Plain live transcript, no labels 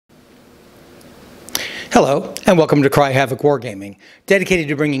Hello, and welcome to Havoc Wargaming, dedicated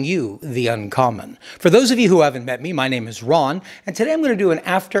to bringing you the uncommon. For those of you who haven't met me, my name is Ron, and today I'm going to do an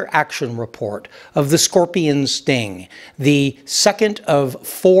after-action report of the Scorpion's Sting, the second of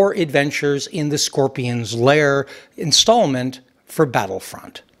 4 adventures in the Scorpion's Lair installment for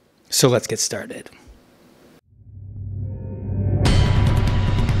Battlefront. So let's get started.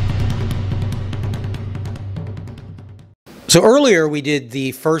 So earlier we did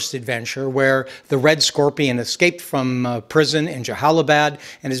the first adventure where the Red Scorpion escaped from prison in Jahalabad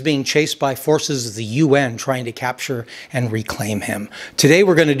and is being chased by forces of the UN trying to capture and reclaim him. Today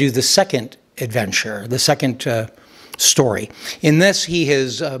we're going to do the second adventure, the second story. In this he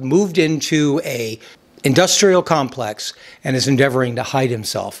has moved into a industrial complex and is endeavoring to hide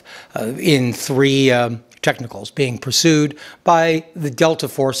himself in 3 technicals, being pursued by the Delta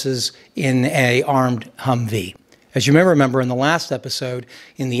forces in an armed Humvee. As you may remember in the last episode,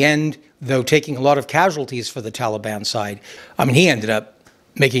 in the end, though taking a lot of casualties for the Taliban side, he ended up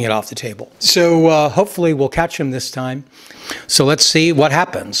making it off the table. So hopefully we'll catch him this time. So let's see what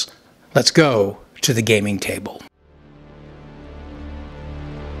happens. Let's go to the gaming table.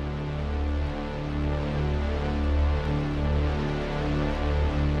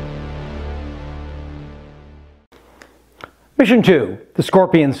 Mission 2, the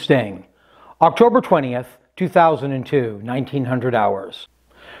Scorpion's Sting. October 20th, 2002, 1900 hours.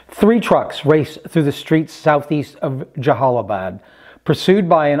 3 trucks race through the streets southeast of Jahalabad, pursued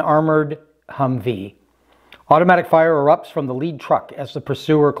by an armored Humvee. Automatic fire erupts from the lead truck as the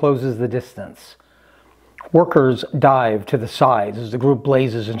pursuer closes the distance. Workers dive to the sides as the group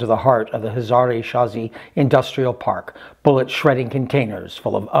blazes into the heart of the Hazare-Shazi Industrial Park, bullet-shredding containers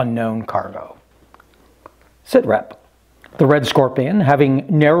full of unknown cargo. Sitrep. The Red Scorpion, having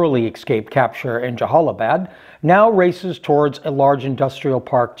narrowly escaped capture in Jahalabad, now races towards a large industrial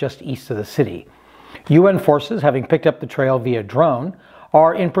park just east of the city. UN forces, having picked up the trail via drone,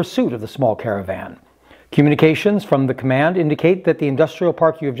 are in pursuit of the small caravan. Communications from the command indicate that the industrial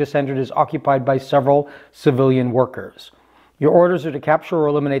park you have just entered is occupied by several civilian workers. Your orders are to capture or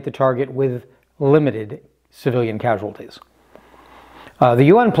eliminate the target with limited civilian casualties. The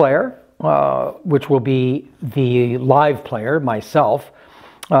UN player, which will be the live player, myself,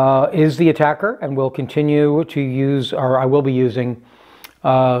 is the attacker and will continue to use, or I will be using,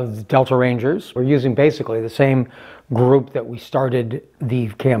 the Delta Rangers. We're using basically the same group that we started the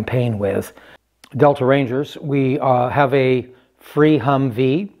campaign with. Delta Rangers, we have a free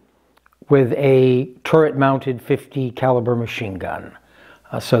Humvee with a turret-mounted 50 caliber machine gun.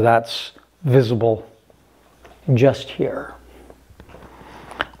 So that's visible just here.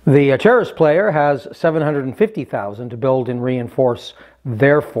 The terrorist player has $750,000 to build and reinforce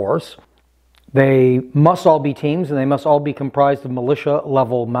their force. They must all be teams and they must all be comprised of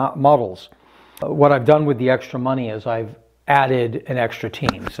militia-level models. What I've done with the extra money is I've added an extra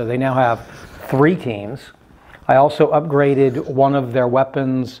team. So they now have 3 teams. I also upgraded one of their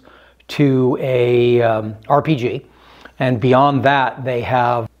weapons to a RPG. And beyond that, they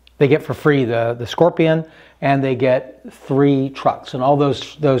get for free the Scorpion, and they get 3 trucks, and all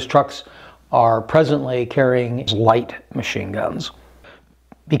those trucks are presently carrying light machine guns.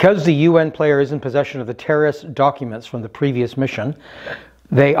 Because the UN player is in possession of the terrorist documents from the previous mission,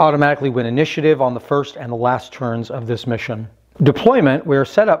 they automatically win initiative on the first and the last turns of this mission. Deployment, we're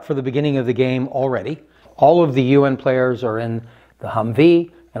set up for the beginning of the game already. All of the UN players are in the Humvee,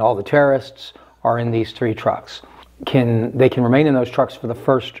 and all the terrorists are in these 3 trucks. They can remain in those trucks for the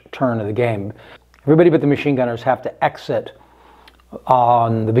first turn of the game. Everybody but the machine gunners have to exit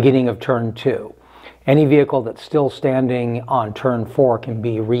on the beginning of turn 2. Any vehicle that's still standing on turn 4 can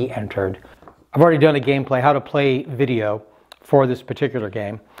be re-entered. I've already done a gameplay, how to play video for this particular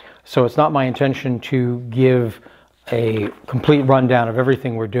game. So it's not my intention to give a complete rundown of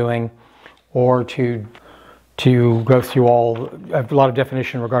everything we're doing or to go through a lot of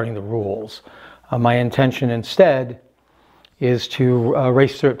definition regarding the rules. My intention instead is to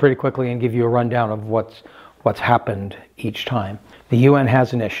race through it pretty quickly and give you a rundown of what's happened each time. The UN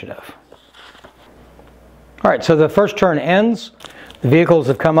has initiative. All right, so the first turn ends. The vehicles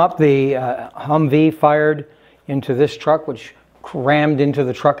have come up. The Humvee fired into this truck, which rammed into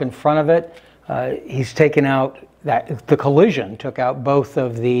the truck in front of it. He's taken out the collision took out both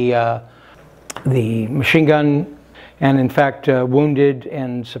of the machine gun, and in fact wounded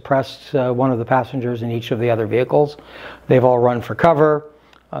and suppressed one of the passengers in each of the other vehicles. They've all run for cover.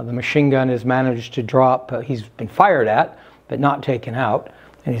 The machine gun has managed to drop, he's been fired at, but not taken out,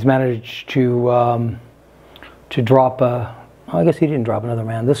 and he's managed to drop, I guess he didn't drop another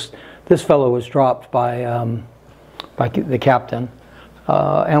man. This fellow was dropped by the captain,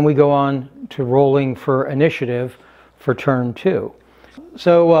 and we go on to rolling for initiative for turn 2.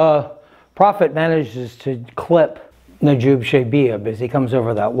 So Prophet manages to clip Najib Shebiab as he comes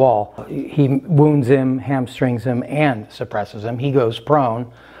over that wall. He wounds him, hamstrings him, and suppresses him. He goes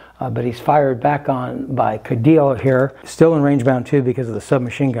prone, but he's fired back on by Kadil here, still in range bound 2 because of the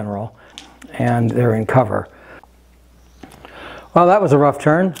submachine gun roll, and they're in cover. Well, that was a rough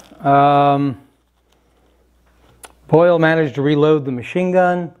turn. Boyle managed to reload the machine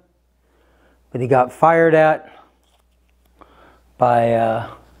gun, but he got fired at by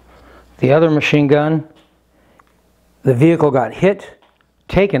the other machine gun. The vehicle got hit,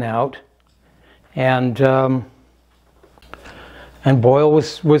 taken out, and Boyle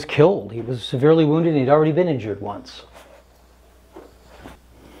was killed. He was severely wounded, and he'd already been injured once.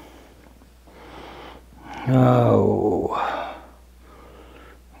 Oh,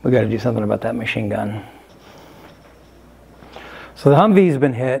 we got to do something about that machine gun. So the Humvee's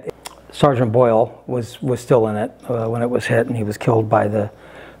been hit. Sergeant Boyle was still in it when it was hit, and he was killed by the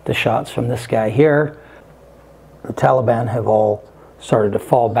shots from this guy here. The Taliban have all started to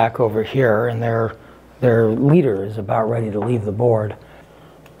fall back over here, and their leader is about ready to leave the board.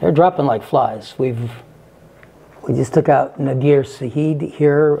 They're dropping like flies. We just took out Nadir Sahid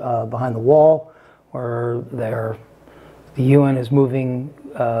here behind the wall, where the UN is moving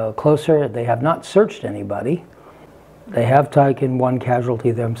closer. They have not searched anybody. They have taken one casualty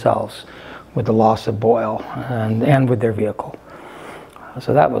themselves with the loss of Boyle and with their vehicle.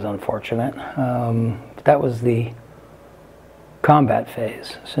 So that was unfortunate. That was the combat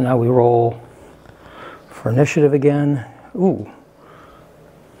phase. So now we roll for initiative again. Ooh.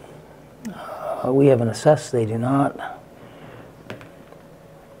 We have an assess, they do not.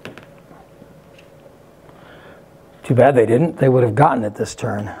 Too bad they didn't. They would have gotten it this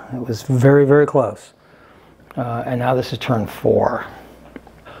turn. It was very, very close. And now this is turn 4.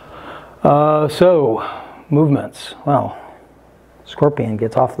 So, movements. Well, Scorpion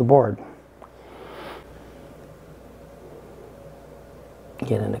gets off the board.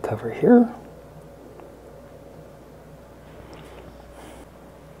 Get into cover here.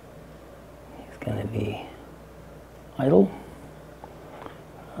 He's going to be idle.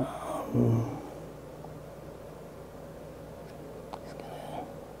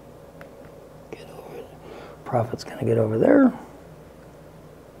 Prophet's going to get over there.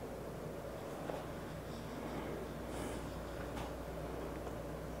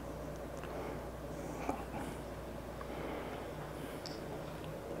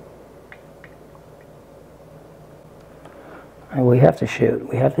 And we have to shoot.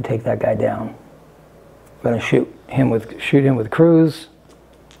 We have to take that guy down. We're going to shoot him with cruise.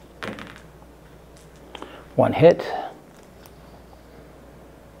 One hit.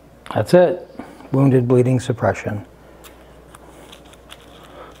 That's it. Wounded, bleeding, suppression.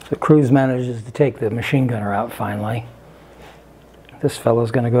 The cruise manages to take the machine gunner out finally. This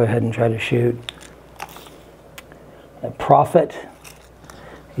fellow's going to go ahead and try to shoot. The Prophet,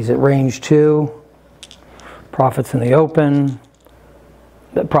 he's at range 2. Prophet's in the open.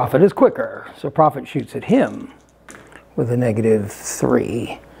 The Prophet is quicker, so Prophet shoots at him with a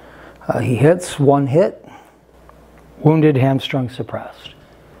 -3. He hits, 1 hit. Wounded, hamstrung, suppressed.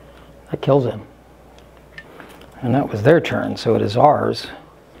 That kills him. And that was their turn, so it is ours.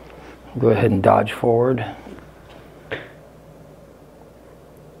 Go ahead and dodge forward.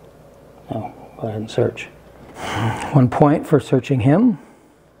 Oh, go ahead and search. 1 point for searching him.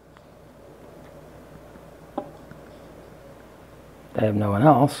 They have no one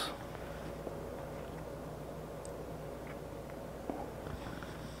else.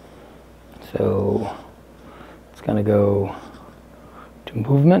 So it's going to go to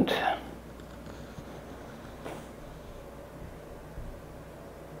movement.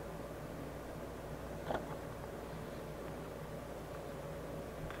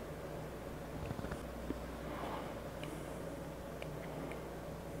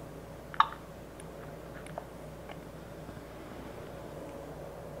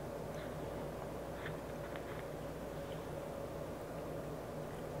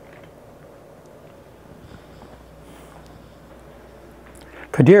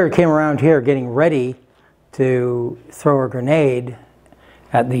 Kadir came around here getting ready to throw a grenade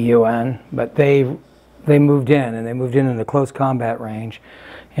at the UN, but they moved in, and they moved in the close combat range.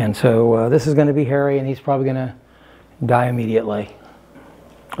 And so this is going to be hairy, and he's probably going to die immediately.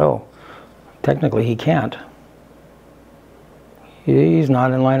 Oh, technically he can't. He's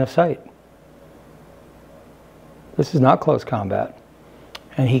not in line of sight. This is not close combat.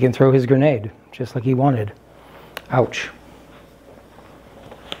 And he can throw his grenade, just like he wanted. Ouch.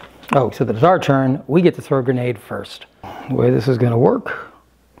 Oh, so that it's our turn. We get to throw a grenade first. The way this is going to work,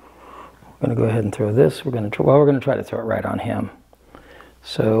 We're going to go ahead and throw this. We're going to try to throw it right on him.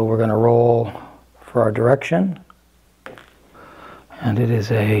 So we're going to roll for our direction. And it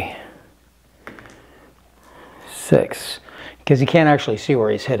is a 6. Because he can't actually see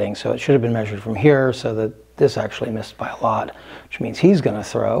where he's hitting, so it should have been measured from here, so that this actually missed by a lot, which means he's going to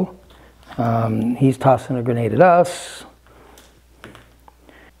throw. He's tossing a grenade at us.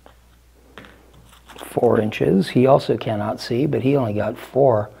 4 inches. He also cannot see, but he only got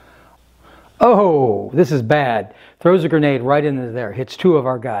 4. Oh, this is bad. Throws a grenade right into there. Hits 2 of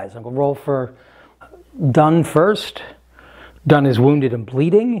our guys. I'm going to roll for Dunn first. Dunn is wounded and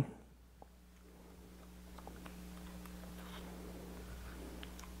bleeding.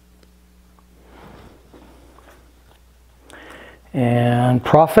 And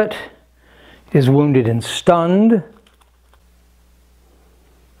Prophet is wounded and stunned.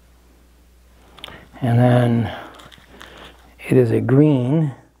 And then it is a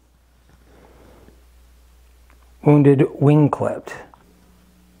green, wounded, wing clipped.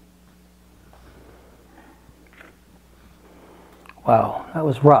 Wow, that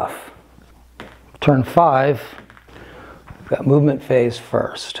was rough. Turn 5, we've got movement phase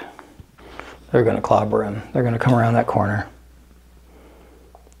first. They're going to clobber him. They're going to come around that corner.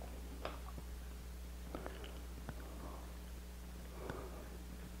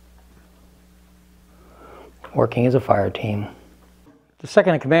 Working as a fire team. The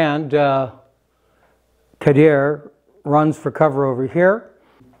second in command, Kadir, runs for cover over here.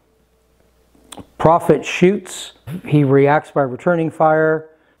 Prophet shoots. He reacts by returning fire.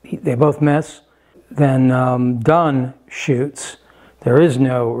 They both miss. Then Dunn shoots. There is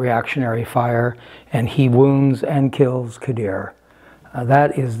no reactionary fire, and he wounds and kills Kadir.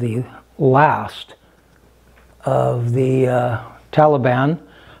 That is the last of the Taliban.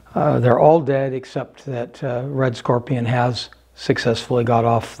 They're all dead except that Red Scorpion has successfully got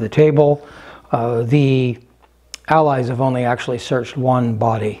off the table. The Allies have only actually searched 1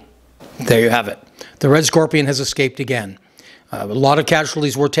 body. There you have it. The Red Scorpion has escaped again. A lot of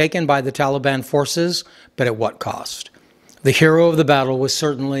casualties were taken by the Taliban forces, but at what cost? The hero of the battle was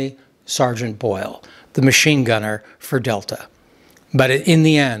certainly Sergeant Boyle, the machine gunner for Delta. But in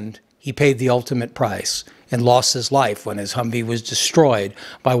the end, he paid the ultimate price and lost his life when his Humvee was destroyed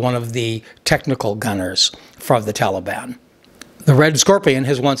by one of the technical gunners from the Taliban. The Red Scorpion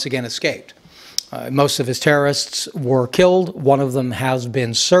has once again escaped. Most of his terrorists were killed. One of them has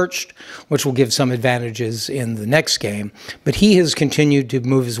been searched, which will give some advantages in the next game. But he has continued to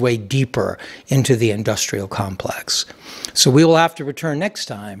move his way deeper into the industrial complex. So we will have to return next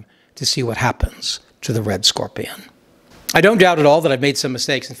time to see what happens to the Red Scorpion. I don't doubt at all that I've made some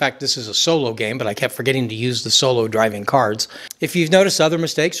mistakes. In fact, this is a solo game, but I kept forgetting to use the solo driving cards. If you've noticed other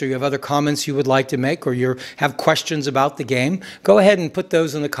mistakes, or you have other comments you would like to make, or you have questions about the game, go ahead and put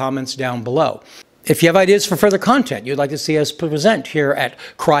those in the comments down below. If you have ideas for further content you'd like to see us present here at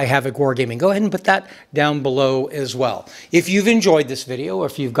Cry Havoc Wargaming, go ahead and put that down below as well. If you've enjoyed this video, or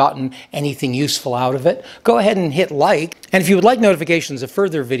if you've gotten anything useful out of it, go ahead and hit like. And if you would like notifications of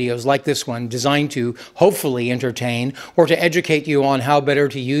further videos like this one designed to hopefully entertain or to educate you on how better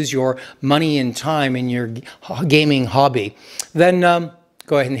to use your money and time in your gaming hobby, then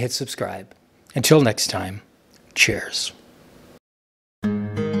go ahead and hit subscribe. Until next time, cheers.